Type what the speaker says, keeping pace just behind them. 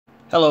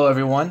Hello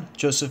everyone,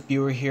 Joseph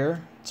Buer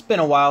here. It's been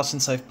a while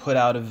since I've put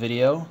out a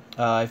video.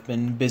 I've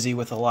been busy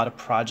with a lot of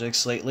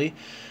projects lately,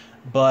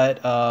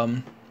 but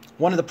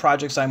one of the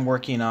projects I'm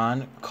working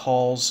on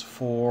calls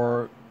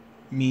for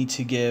me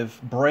to give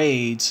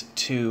braids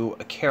to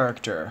a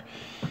character.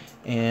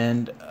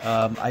 And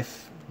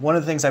one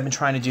of the things I've been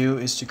trying to do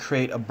is to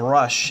create a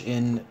brush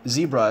in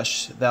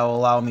Zbrush that will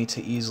allow me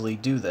to easily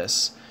do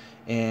this.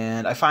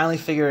 And I finally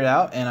figured it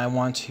out, and I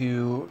want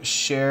to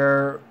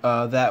share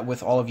that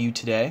with all of you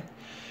today.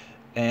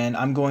 And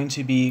I'm going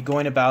to be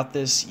going about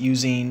this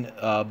using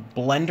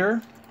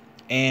Blender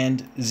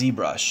and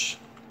Zbrush.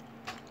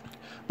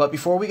 But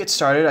before we get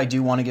started, I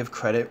do want to give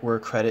credit where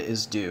credit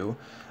is due.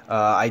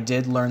 I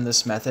did learn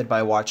this method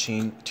by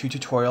watching 2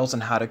 tutorials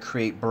on how to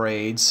create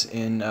braids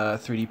in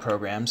 3D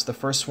programs. The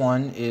first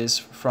one is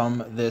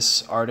from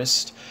this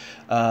artist,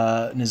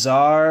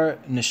 Nazar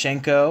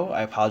Nishenko.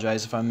 I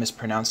apologize if I'm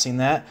mispronouncing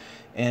that.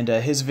 And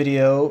his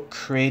video,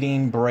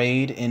 Creating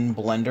Braid in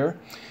Blender.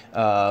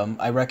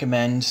 I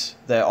recommend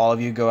that all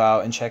of you go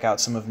out and check out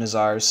some of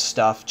Nazar's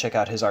stuff, check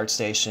out his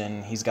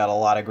ArtStation. He's got a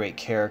lot of great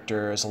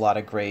characters, a lot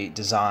of great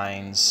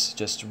designs,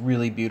 just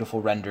really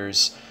beautiful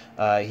renders.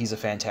 He's a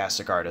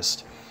fantastic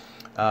artist.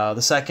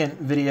 The second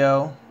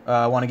video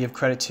I want to give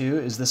credit to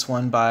is this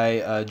one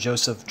by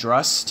Joseph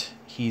Drust.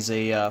 He's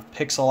a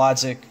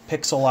Pixelogic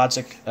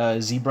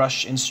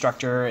ZBrush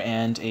instructor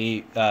and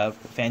a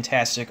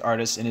fantastic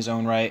artist in his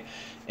own right.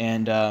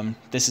 And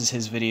this is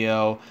his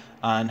video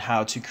on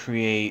how to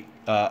create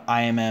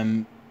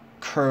IMM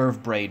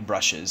curve braid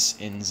brushes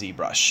in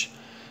ZBrush.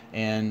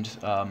 And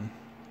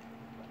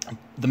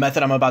the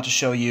method I'm about to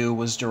show you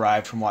was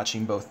derived from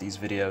watching both these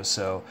videos,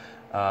 so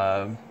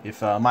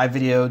if my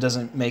video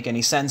doesn't make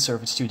any sense or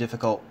if it's too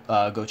difficult,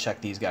 go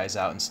check these guys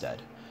out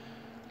instead.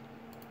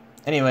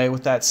 Anyway,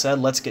 with that said,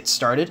 let's get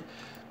started.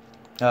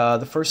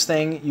 The first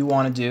thing you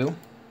want to do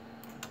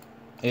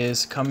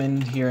is come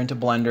in here into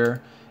Blender,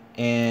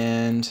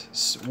 and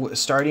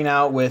starting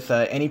out with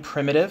any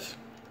primitive,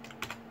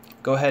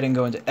 go ahead and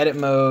go into edit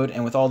mode,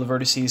 and with all the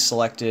vertices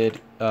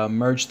selected,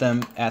 merge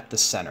them at the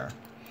center.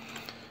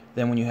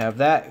 Then when you have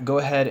that, go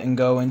ahead and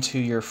go into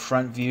your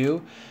front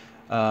view.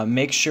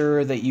 Make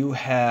sure that you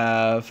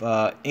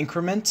have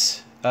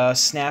increment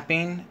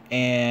snapping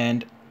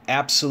and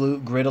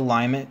absolute grid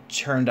alignment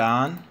turned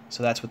on,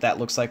 so that's what that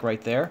looks like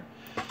right there.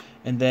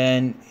 And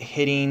then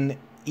hitting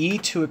E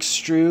to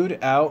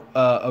extrude out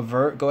a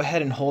vert, go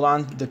ahead and hold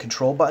on the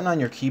control button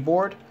on your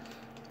keyboard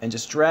and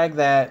just drag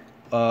that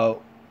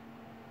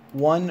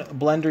one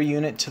Blender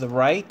unit to the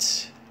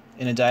right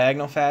in a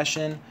diagonal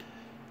fashion.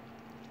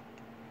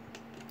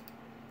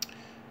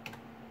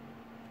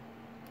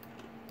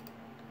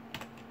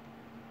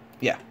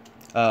 Yeah,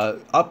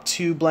 up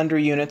 2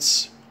 Blender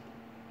units,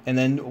 and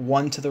then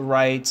 1 to the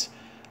right,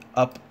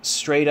 up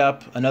straight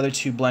up another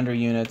 2 Blender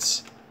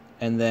units,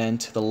 and then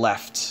to the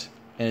left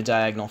in a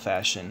diagonal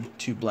fashion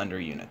 2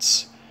 Blender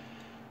units.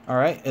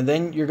 Alright, and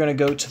then you're going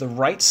to go to the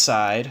right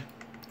side,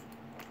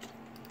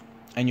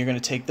 and you're going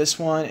to take this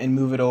one and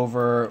move it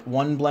over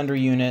 1 Blender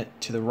unit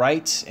to the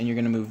right, and you're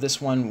going to move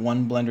this one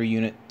 1 Blender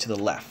unit to the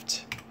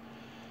left.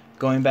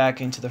 Going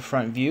back into the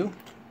front view,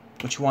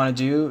 what you want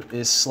to do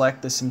is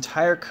select this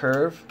entire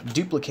curve,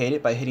 duplicate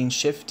it by hitting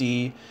Shift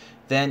D,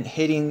 then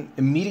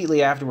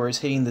immediately afterwards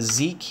hitting the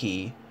Z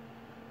key,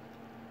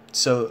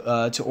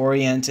 so to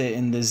orient it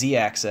in the Z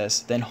axis,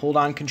 then hold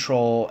on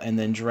Control and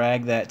then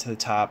drag that to the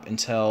top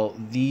until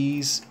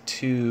these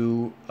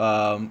 2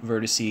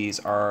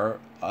 vertices are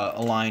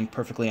aligned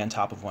perfectly on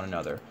top of one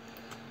another.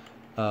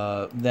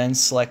 Then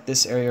select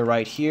this area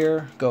right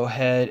here, go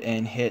ahead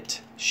and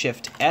hit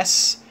Shift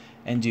S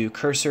and do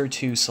Cursor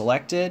to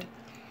Selected,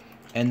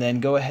 and then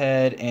go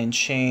ahead and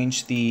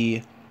change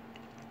the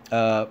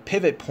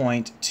pivot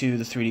point to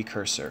the 3D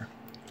cursor.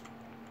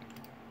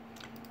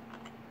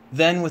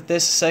 Then with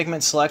this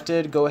segment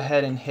selected, go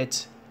ahead and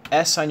hit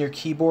S on your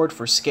keyboard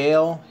for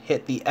scale,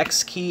 hit the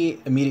X key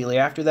immediately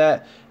after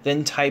that,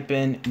 then type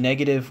in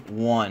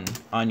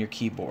 -1 on your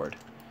keyboard.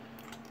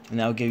 And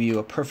that'll give you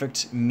a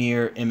perfect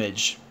mirror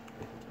image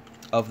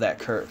of that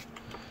curve.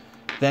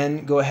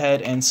 Then go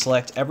ahead and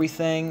select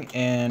everything,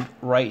 and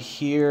right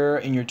here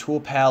in your tool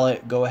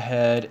palette, go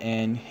ahead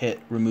and hit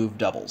Remove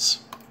Doubles.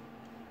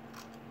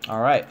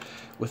 Alright,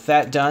 with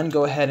that done,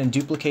 go ahead and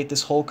duplicate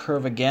this whole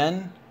curve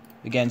again.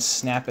 Again,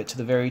 snap it to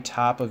the very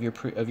top of your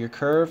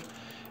curve,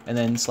 and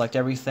then select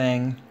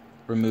everything,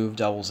 remove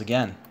doubles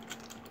again.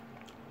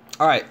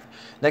 Alright,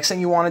 next thing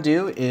you want to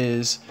do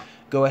is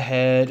go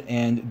ahead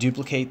and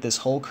duplicate this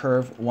whole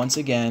curve once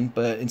again,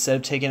 but instead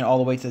of taking it all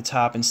the way to the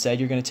top,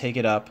 instead you're going to take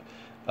it up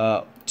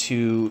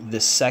to the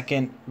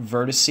second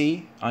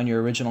vertice on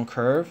your original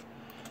curve,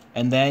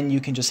 and then you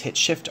can just hit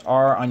Shift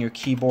R on your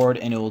keyboard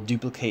and it will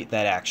duplicate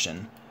that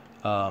action.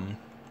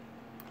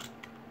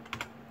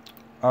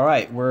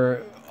 Alright,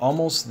 we're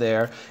almost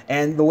there,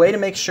 and the way to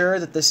make sure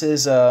that this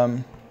is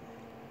the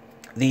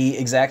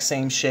exact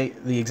shape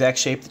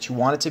that you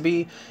want it to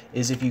be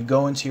is if you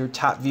go into your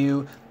top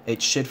view,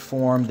 it should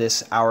form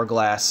this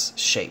hourglass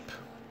shape.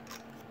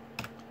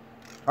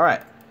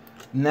 Alright,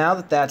 Now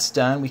that that's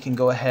done, we can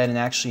go ahead and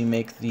actually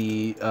make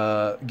the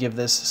give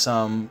this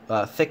some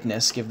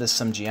thickness, give this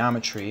some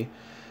geometry.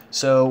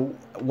 So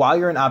while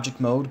you're in object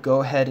mode,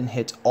 go ahead and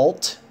hit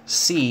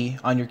Alt-C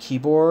on your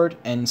keyboard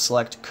and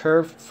select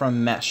Curve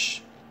from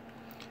Mesh.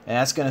 And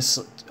that's going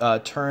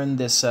to turn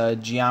this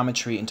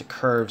geometry into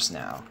curves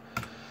now.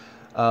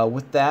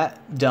 With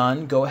that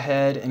done, go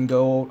ahead and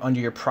go under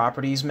your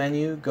Properties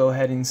menu, go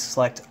ahead and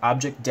select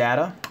Object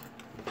Data.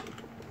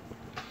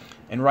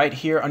 And right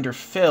here under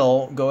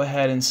Fill, go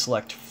ahead and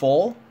select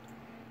Full.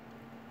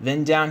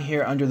 Then down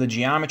here under the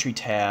Geometry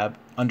tab,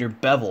 under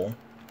Bevel,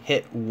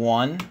 hit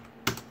 1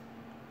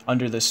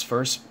 under this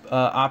first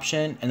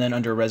option, and then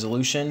under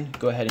Resolution,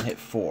 go ahead and hit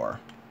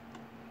 4.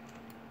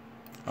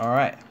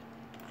 Alright.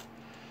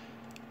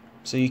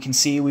 So you can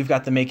see we've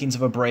got the makings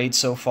of a braid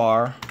so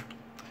far.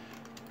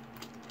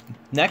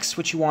 Next,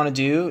 what you want to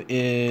do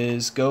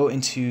is go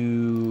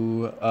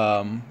into,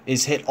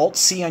 hit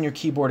Alt-C on your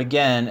keyboard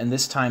again, and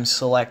this time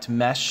select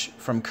Mesh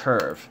from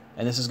Curve.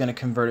 And this is going to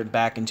convert it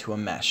back into a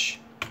mesh.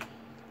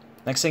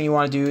 Next thing you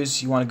want to do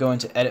is you want to go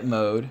into Edit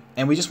Mode,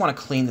 and we just want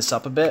to clean this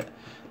up a bit.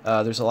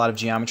 There's a lot of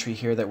geometry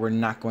here that we're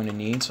not going to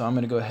need, so I'm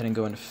going to go ahead and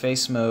go into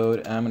Face Mode,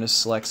 and I'm going to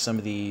select some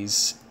of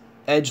these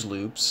edge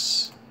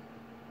loops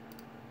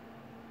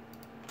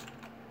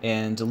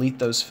and delete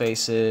those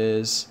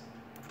faces.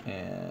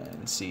 And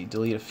let's see,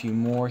 delete a few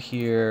more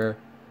here,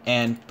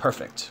 and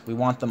perfect. We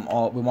want them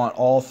all. We want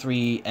all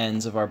three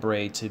ends of our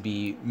braid to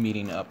be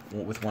meeting up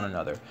with one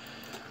another.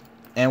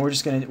 And we're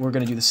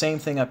gonna do the same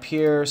thing up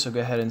here. So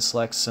go ahead and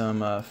select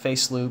some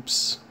face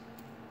loops.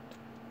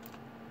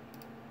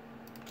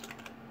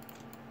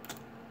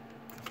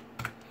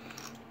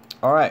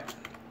 All right.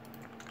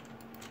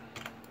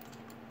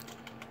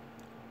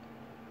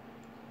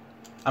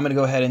 I'm gonna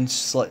go ahead and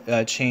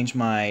change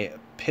my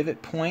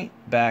pivot point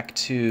back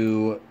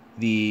to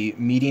the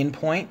median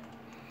point,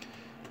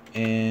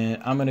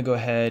 and I'm going to go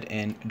ahead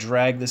and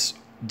drag this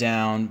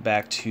down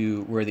back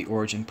to where the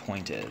origin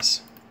point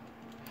is.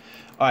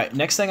 Alright,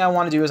 next thing I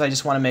want to do is I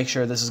just want to make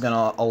sure this is going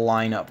to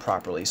align up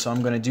properly. So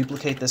I'm going to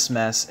duplicate this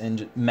mesh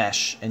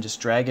and just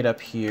drag it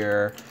up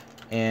here,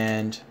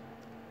 and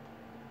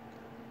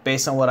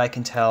based on what I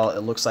can tell, it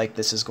looks like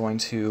this is going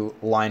to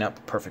line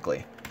up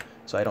perfectly.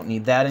 So I don't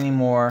need that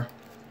anymore.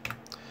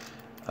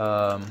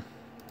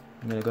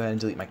 I'm going to go ahead and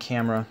delete my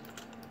camera.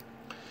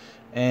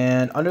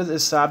 And under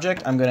this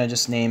object, I'm going to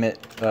just name it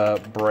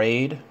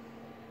Braid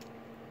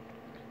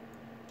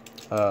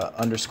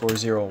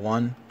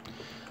 _01.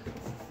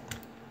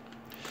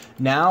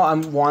 Now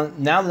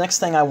the next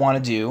thing I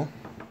want to do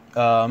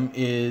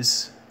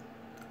is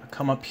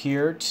come up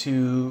here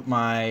to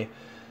my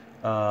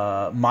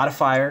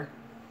modifier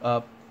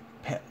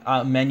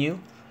menu,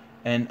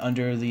 and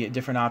under the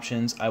different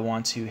options, I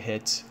want to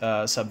hit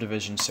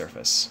subdivision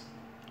surface.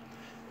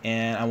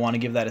 And I want to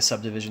give that a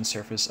subdivision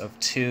surface of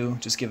 2,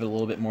 just give it a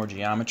little bit more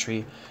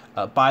geometry.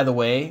 By the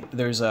way,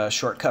 there's a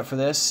shortcut for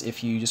this.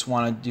 If you just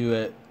want to do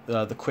it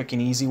the quick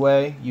and easy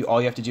way, all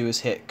you have to do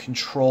is hit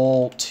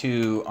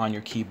Control-2 on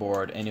your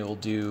keyboard, and it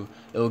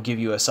will give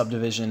you a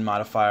subdivision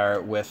modifier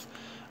with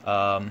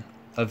a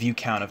view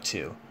count of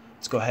 2.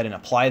 Let's go ahead and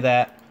apply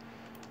that.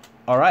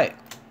 All right,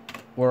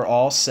 we're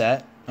all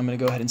set. I'm going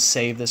to go ahead and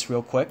save this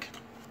real quick.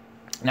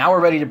 Now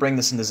we're ready to bring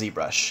this into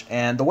Zbrush,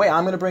 and the way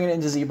I'm going to bring it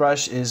into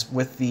Zbrush is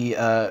with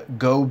the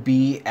Go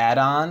B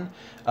add-on,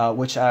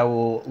 which I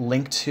will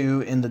link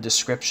to in the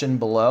description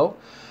below.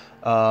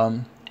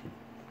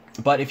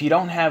 But if you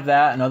don't have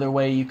that, another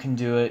way you can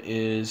do it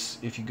is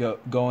if you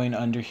going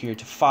under here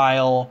to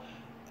File,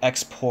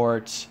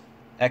 Export,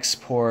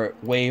 Export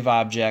Wave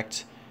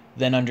Object,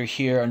 then under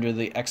here under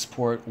the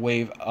Export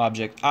Wave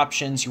Object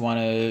options, you want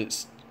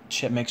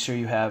to make sure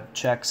you have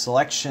check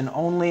Selection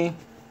Only.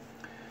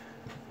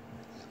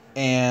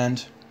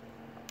 And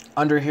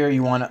under here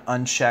you want to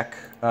uncheck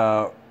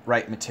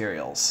Write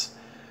Materials,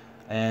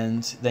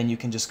 and then you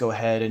can just go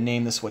ahead and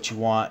name this what you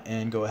want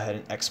and go ahead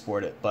and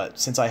export it. But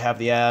since I have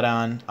the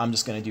add-on, I'm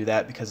just going to do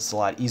that because it's a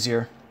lot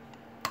easier.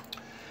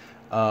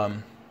 That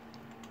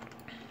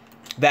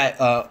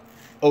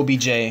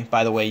OBJ,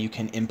 by the way, you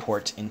can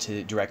import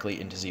directly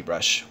into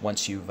ZBrush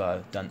once you've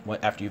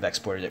after you've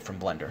exported it from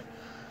Blender.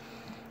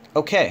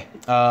 Okay,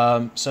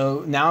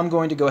 so now I'm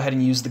going to go ahead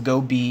and use the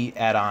Go B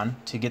add-on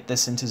to get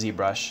this into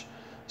ZBrush.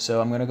 So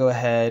I'm going to go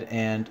ahead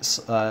and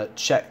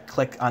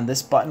click on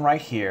this button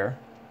right here.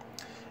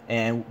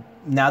 And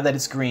now that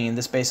it's green,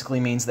 this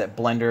basically means that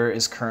Blender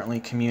is currently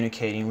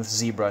communicating with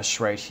ZBrush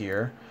right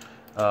here.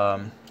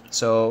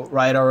 So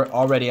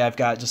already I've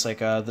got just like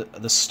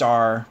the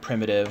star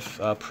primitive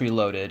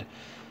preloaded.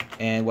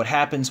 And what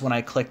happens when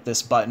I click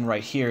this button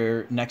right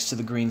here next to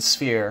the green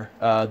sphere,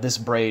 this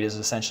braid is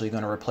essentially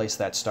going to replace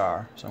that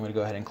star. So I'm going to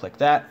go ahead and click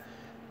that,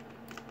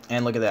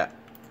 and look at that.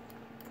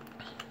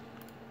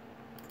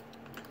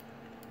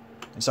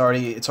 It's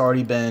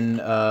already been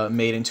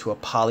made into a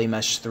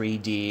polymesh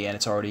 3D, and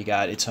it's already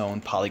got its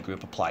own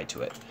polygroup applied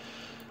to it.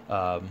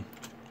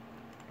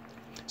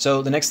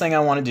 So the next thing I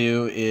want to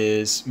do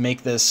is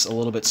make this a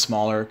little bit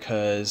smaller,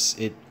 because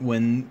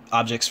when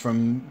objects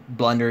from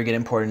Blender get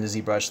imported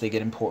into ZBrush, they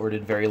get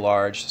imported very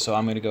large. So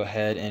I'm going to go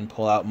ahead and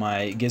pull out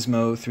my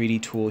Gizmo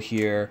 3D tool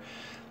here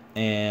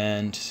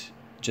and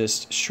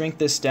just shrink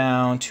this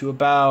down to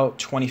about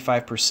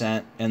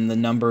 25%, and the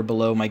number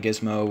below my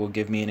gizmo will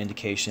give me an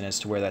indication as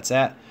to where that's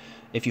at.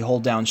 If you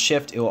hold down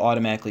Shift, it will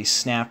automatically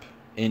snap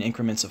in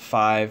increments of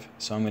 5,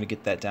 so I'm going to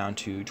get that down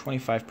to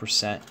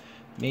 25%,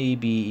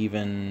 maybe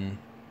even,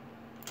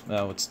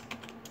 well, it's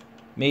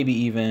maybe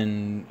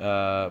even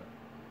 20%.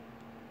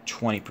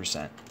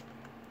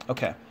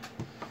 Okay.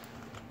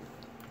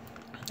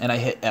 And I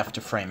hit F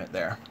to frame it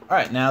there.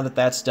 Alright, now that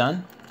that's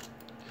done,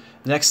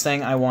 the next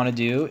thing I want to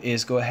do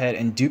is go ahead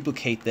and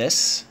duplicate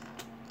this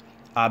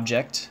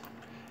object,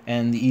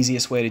 and the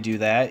easiest way to do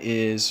that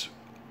is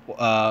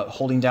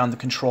holding down the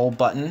Control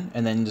button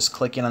and then just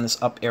clicking on this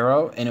up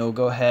arrow, and it will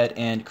go ahead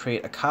and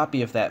create a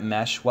copy of that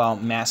mesh while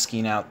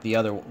masking out the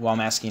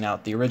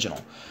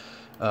original.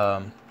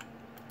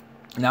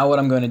 Now what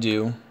I'm going to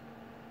do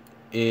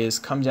is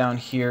come down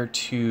here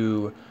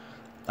to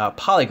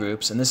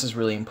polygroups, and this is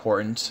really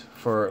important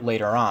for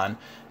later on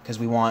because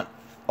we want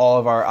all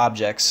of our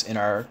objects in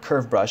our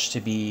curve brush to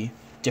be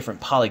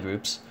different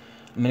polygroups.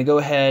 I'm going to go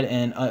ahead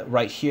and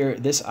right here,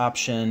 this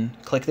option,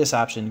 click this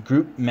option,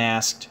 Group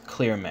Masked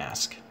Clear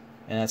Mask,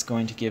 and that's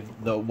going to give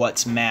the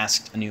what's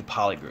masked a new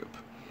polygroup.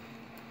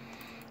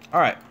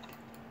 Alright,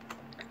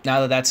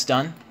 now that that's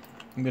done,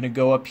 I'm going to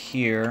go up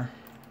here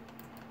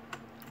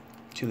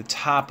to the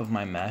top of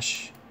my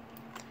mesh,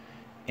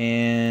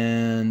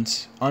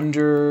 and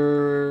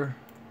under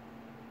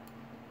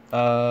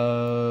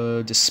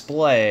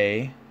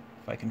display,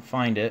 if I can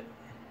find it,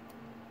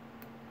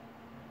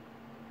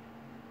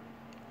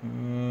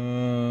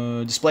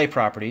 display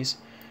properties,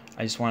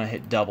 I just want to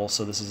hit double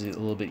so this is a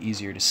little bit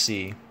easier to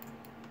see.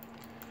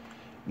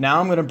 Now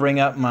I'm going to bring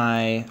up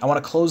I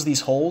want to close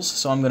these holes,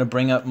 so I'm going to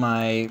bring up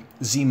my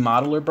Z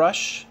modeler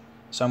brush.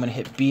 So I'm going to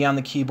hit B on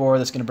the keyboard,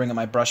 that's going to bring up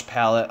my brush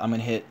palette. I'm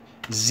going to hit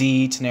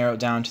Z to narrow it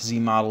down to Z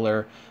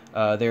modeler.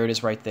 There it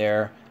is right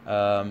there.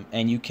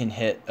 And you can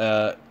hit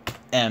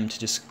M to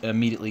just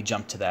immediately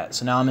jump to that.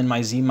 So now I'm in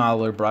my Z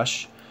modeler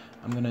brush.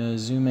 I'm going to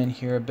zoom in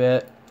here a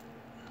bit.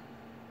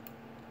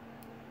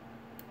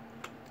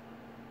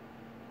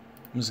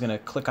 I'm just going to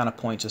click on a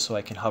point just so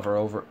I can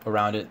hover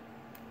around it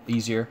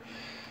easier,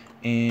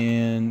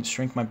 and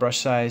shrink my brush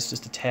size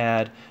just a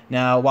tad.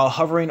 Now while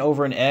hovering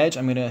over an edge,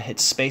 I'm going to hit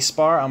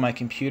spacebar on my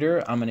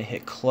computer, I'm going to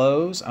hit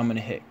close, I'm going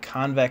to hit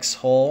convex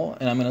hole,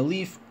 and I'm going to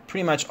leave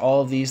pretty much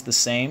all of these the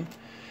same,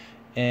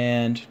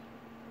 and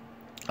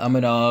I'm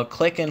going to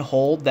click and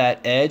hold that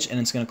edge, and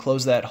it's going to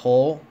close that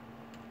hole,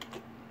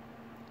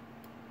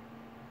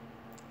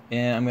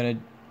 and I'm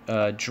going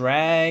to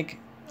drag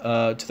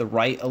to the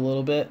right a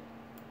little bit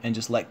and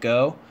just let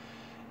go,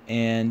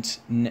 and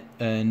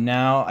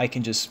now I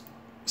can just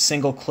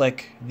single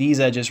click these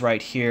edges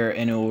right here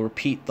and it will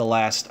repeat the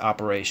last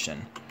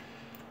operation.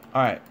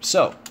 Alright,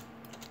 so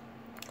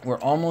we're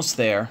almost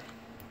there.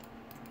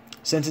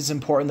 Since it's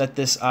important that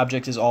this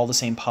object is all the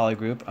same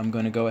polygroup, I'm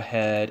going to go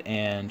ahead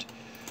and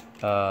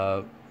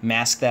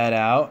mask that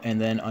out,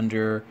 and then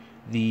under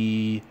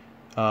the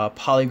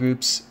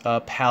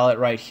polygroups palette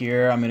right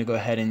here, I'm going to go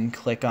ahead and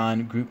click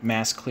on Group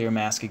Mask Clear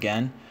Mask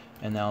again,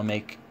 and that'll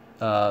make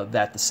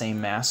that the same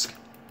mask.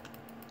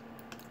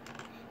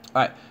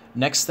 Alright,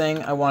 next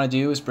thing I want to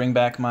do is bring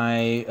back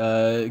my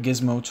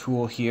gizmo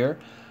tool here,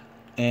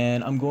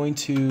 and I'm going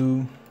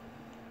to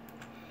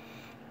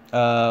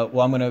I'm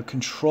going to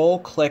control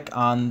click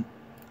on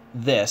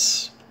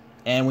this,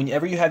 and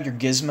whenever you have your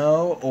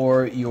gizmo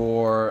or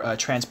your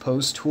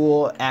transpose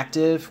tool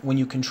active, when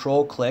you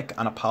control click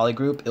on a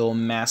polygroup, it will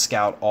mask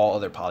out all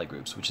other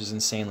polygroups, which is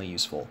insanely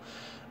useful.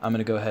 I'm going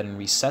to go ahead and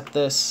reset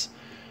this,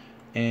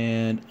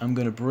 and I'm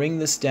going to bring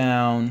this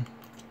down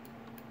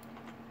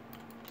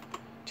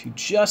to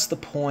just the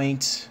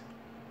point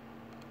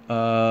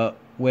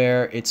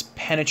where it's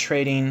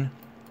penetrating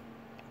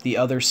the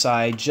other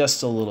side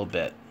just a little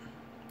bit.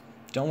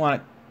 Don't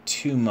want it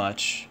too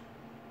much,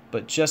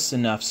 but just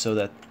enough so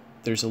that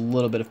there's a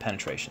little bit of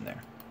penetration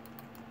there.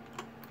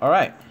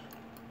 Alright.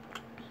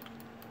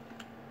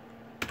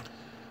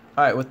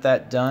 Alright, with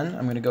that done,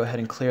 I'm going to go ahead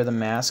and clear the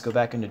mask, go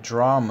back into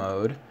draw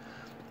mode,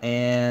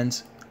 and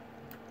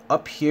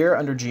up here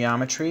under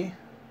geometry,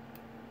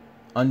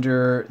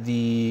 under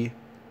the,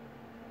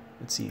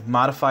 let's see,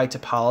 modify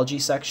topology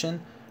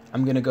section,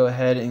 I'm going to go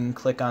ahead and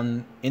click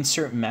on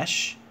insert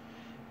mesh,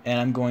 and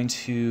I'm going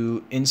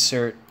to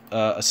insert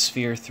a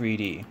sphere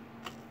 3D.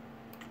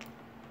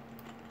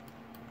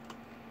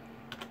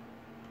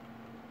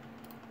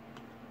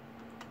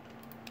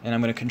 And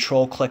I'm going to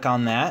control click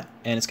on that,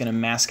 and it's going to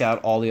mask out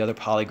all the other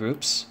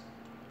polygroups.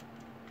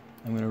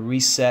 I'm going to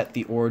reset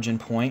the origin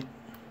point,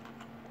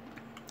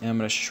 and I'm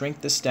going to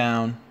shrink this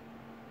down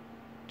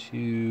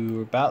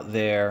to about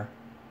there.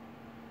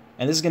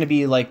 And this is going to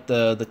be like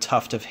the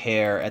tuft of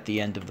hair at the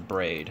end of the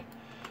braid.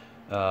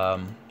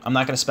 I'm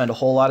not going to spend a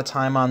whole lot of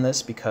time on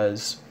this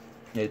because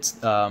it's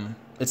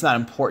it's not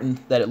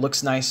important that it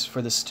looks nice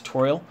for this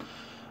tutorial,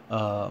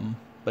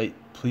 but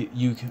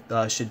you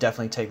should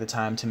definitely take the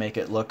time to make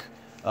it look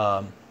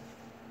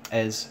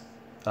as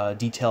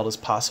detailed as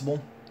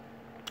possible.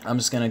 I'm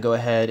just going to go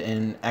ahead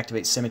and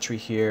activate symmetry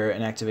here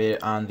and activate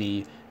it on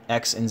the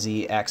X and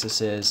Z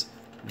axes.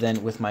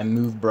 Then with my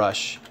move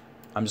brush,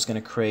 I'm just going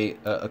to create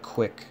a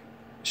quick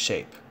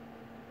shape.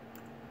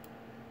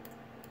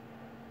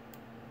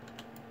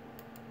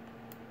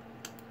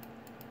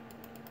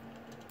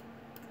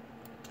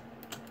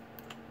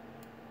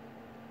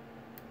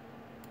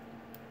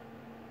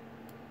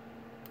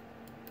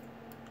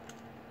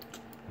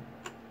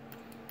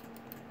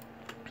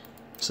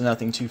 So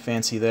nothing too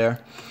fancy there.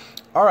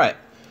 All right.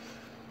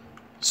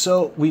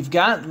 So we've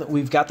got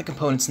the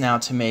components now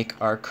to make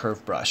our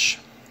curve brush.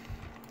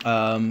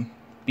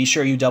 Be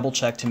sure you double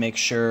check to make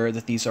sure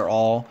that these are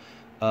all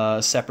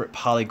separate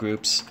poly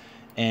groups,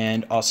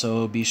 and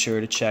also be sure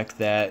to check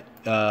that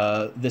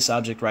this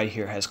object right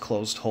here has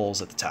closed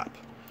holes at the top.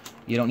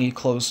 You don't need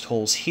closed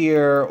holes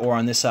here or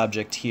on this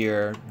object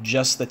here,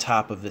 just the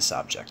top of this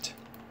object.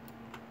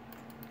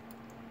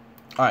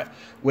 Alright,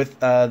 with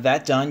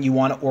that done, you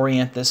want to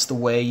orient this the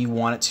way you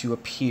want it to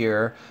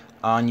appear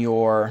on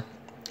your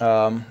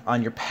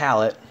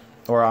palette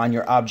or on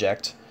your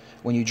object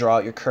when you draw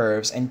out your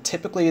curves. And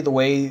typically the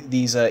way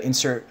these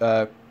insert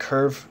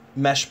curve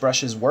mesh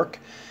brushes work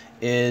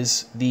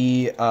is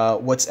the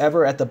what's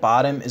ever at the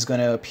bottom is going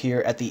to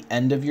appear at the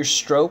end of your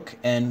stroke,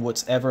 and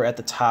what's ever at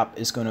the top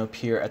is going to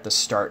appear at the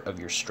start of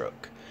your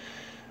stroke.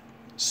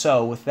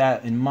 So with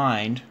that in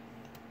mind,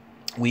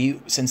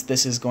 since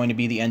this is going to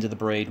be the end of the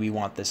braid, we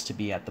want this to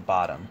be at the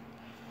bottom.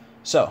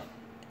 So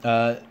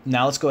now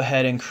let's go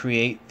ahead and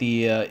create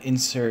the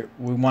insert.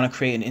 We want to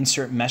create an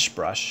insert mesh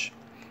brush,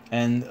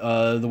 and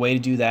the way to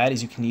do that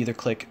is you can either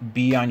click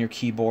B on your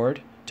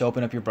keyboard to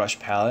open up your brush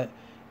palette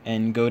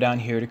and go down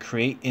here to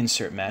create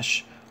insert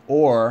mesh,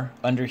 or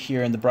under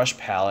here in the brush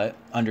palette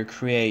under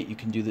create you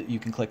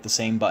can click the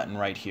same button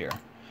right here,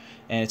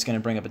 and it's going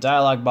to bring up a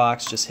dialog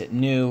box. Just hit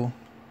new.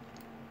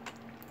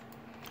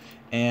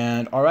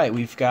 And alright,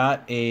 we've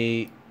got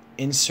a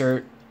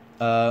insert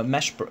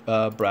mesh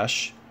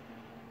brush,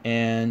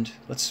 and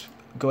let's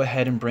go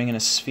ahead and bring in a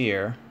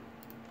sphere,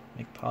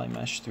 make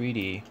polymesh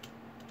 3D,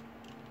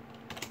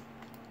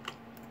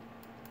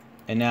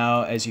 and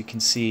now as you can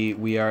see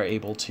we are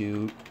able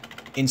to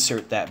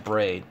insert that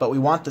braid, but we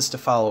want this to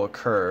follow a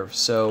curve.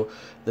 So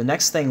the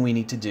next thing we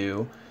need to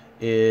do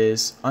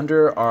is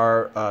under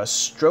our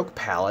stroke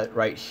palette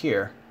right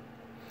here,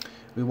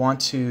 we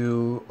want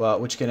to,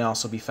 which can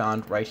also be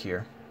found right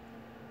here,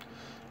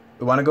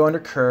 we want to go under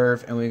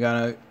curve and we're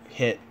going to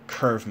hit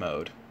curve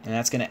mode, and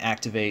that's going to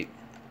activate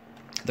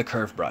the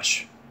curve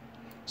brush.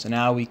 So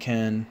now we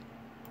can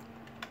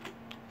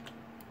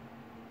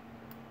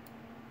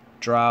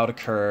draw out a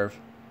curve,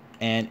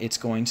 and it's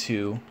going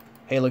to,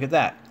 hey, look at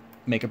that,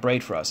 make a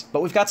braid for us.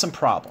 But we've got some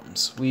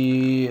problems.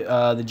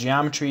 The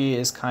geometry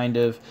is kind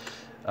of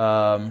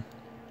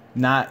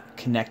not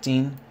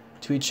connecting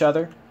to each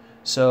other.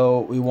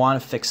 So we want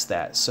to fix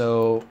that.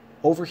 So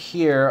over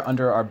here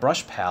under our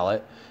brush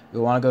palette, we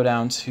want to go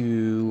down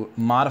to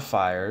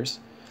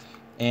modifiers,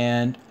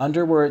 and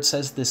under where it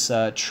says this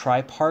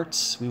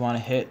triparts, we want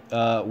to hit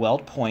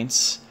weld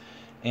points.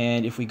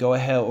 And if we go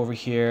ahead over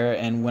here,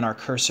 and when our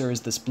cursor is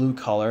this blue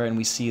color and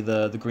we see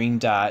the green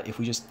dot, if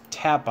we just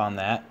tap on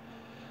that,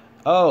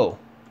 oh,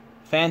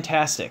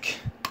 fantastic.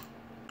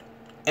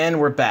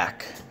 And we're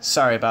back.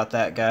 Sorry about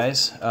that,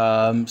 guys.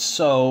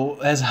 So,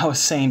 as I was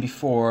saying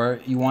before,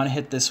 you want to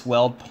hit this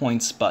weld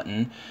points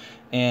button,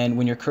 and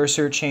when your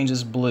cursor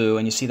changes blue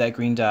and you see that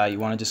green dot, you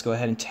want to just go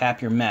ahead and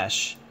tap your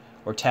mesh,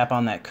 or tap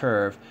on that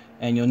curve,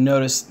 and you'll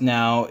notice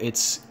now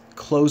it's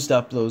closed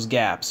up those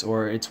gaps,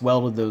 or it's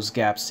welded those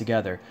gaps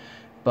together.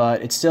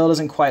 But it still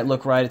doesn't quite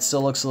look right. It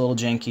still looks a little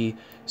janky.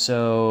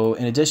 So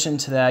in addition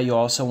to that, you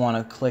also want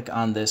to click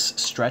on this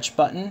stretch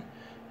button,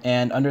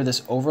 and under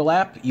this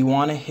overlap, you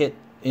want to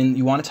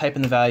type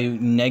in the value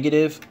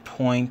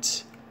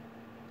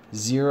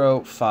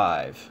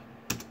 -0.05.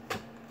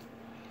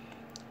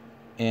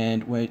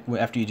 And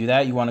after you do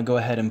that, you want to go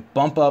ahead and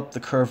bump up the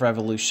curve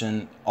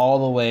revolution all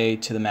the way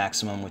to the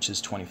maximum, which is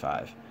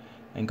 25.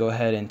 And go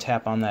ahead and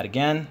tap on that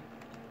again.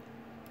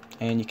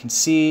 And you can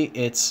see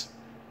it's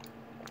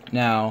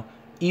now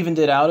evened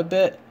it out a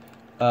bit.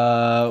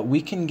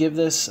 We can give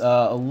this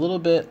a little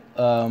bit,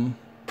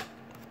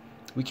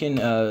 we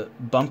can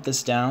bump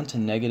this down to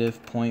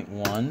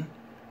 -0.1.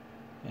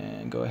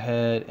 And go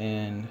ahead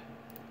and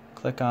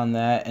click on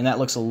that. And that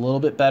looks a little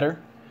bit better.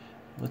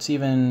 Let's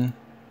even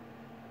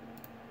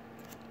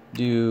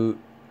do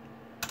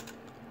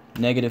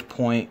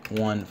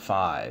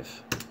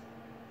 -0.15.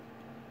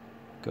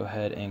 Go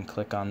ahead and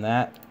click on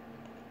that.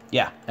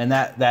 Yeah, and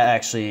that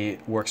actually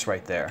works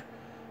right there.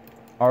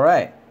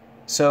 Alright,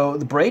 so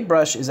the braid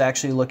brush is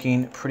actually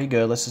looking pretty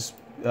good. Let's just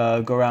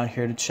go around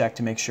here to check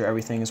to make sure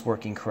everything is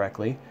working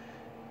correctly.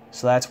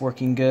 So that's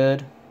working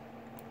good.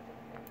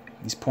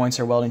 These points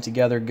are welding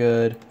together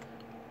good.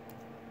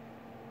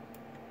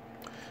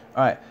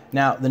 All right,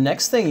 now the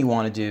next thing you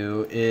want to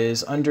do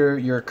is under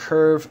your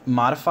curve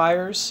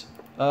modifiers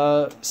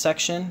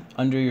section,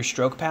 under your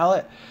stroke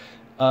palette,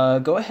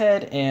 go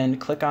ahead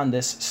and click on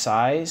this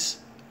size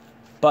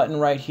button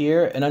right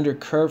here, and under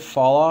curve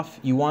fall off,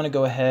 you want to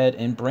go ahead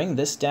and bring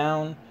this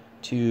down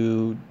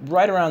to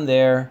right around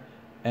there,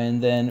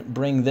 and then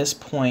bring this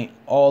point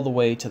all the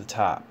way to the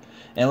top.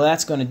 And what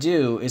that's going to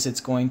do is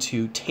it's going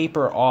to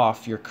taper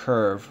off your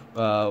curve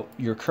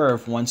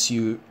once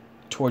you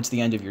towards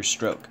the end of your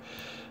stroke.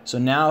 So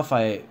now if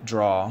I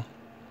draw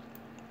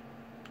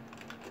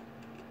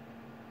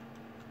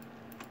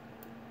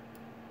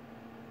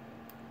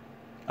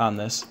on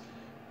this,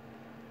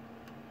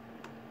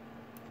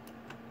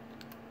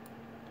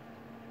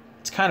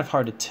 it's kind of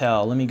hard to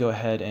tell. Let me go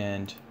ahead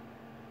and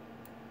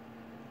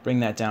bring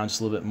that down just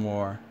a little bit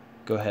more.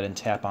 Go ahead and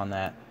tap on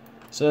that.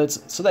 There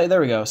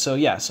we go. So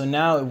yeah, so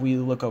now if we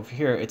look over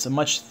here, it's a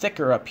much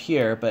thicker up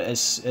here, but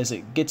as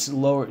it gets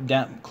lower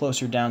down,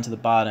 closer down to the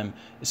bottom,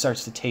 it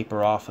starts to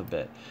taper off a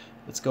bit.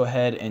 Let's go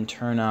ahead and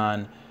turn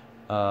on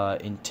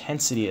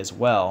intensity as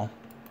well.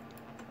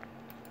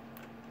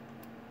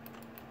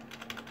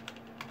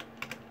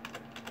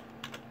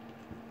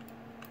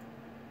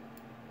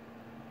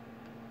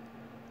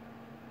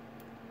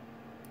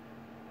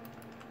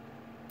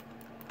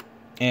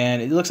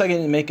 And it looks like it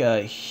didn't make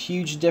a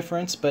huge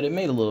difference, but it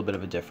made a little bit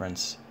of a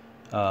difference.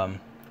 But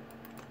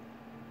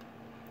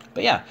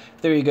yeah,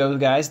 there you go,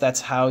 guys.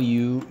 That's how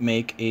you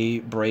make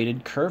a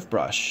braided curve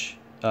brush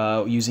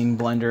using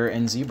Blender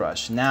and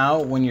ZBrush. Now,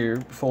 when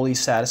you're fully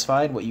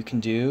satisfied, what you can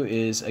do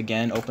is,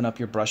 again, open up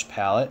your brush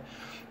palette,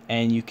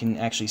 and you can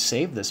actually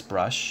save this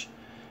brush,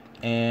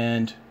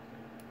 and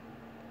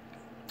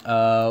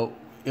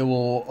it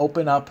will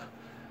open up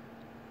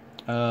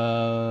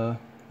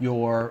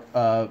your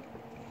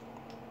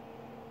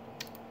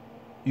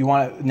you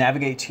want to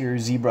navigate to your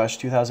ZBrush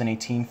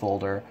 2018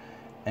 folder,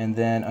 and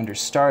then under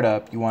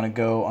Startup, you want to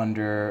go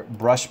under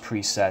Brush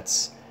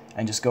Presets,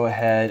 and just go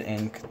ahead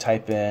and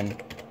type in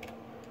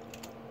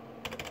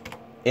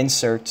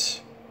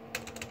Insert,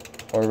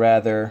 or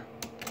rather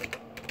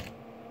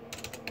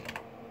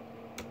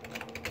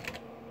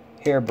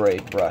Hair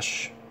Braid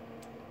Brush.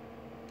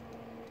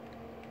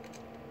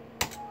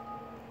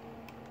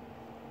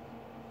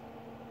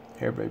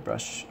 Hair braid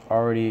brush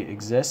already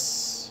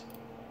exists,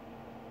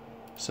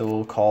 so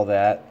we'll call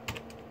that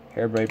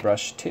Hair Braid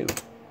Brush 2.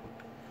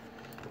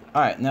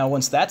 Alright, now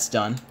once that's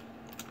done,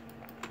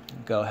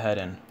 go ahead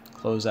and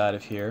close out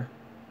of here,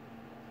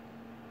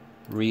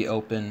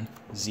 reopen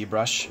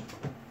ZBrush.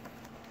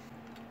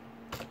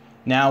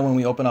 Now when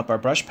we open up our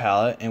brush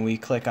palette and we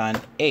click on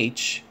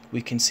H,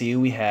 we can see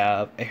we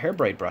have a hair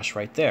braid brush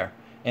right there.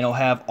 And it'll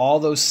have all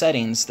those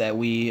settings that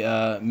we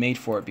made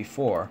for it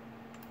before.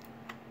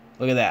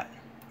 Look at that.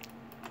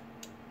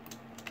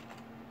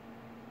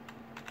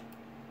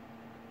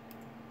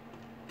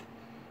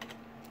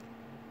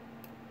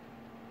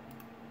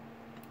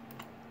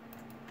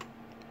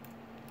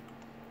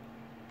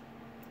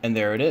 And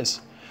there it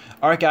is.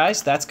 Alright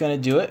guys, that's going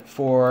to do it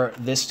for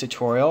this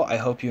tutorial. I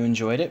hope you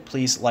enjoyed it.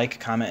 Please like,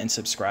 comment, and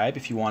subscribe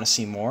if you want to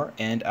see more,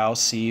 and I'll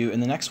see you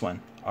in the next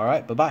one.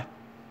 Alright, bye-bye.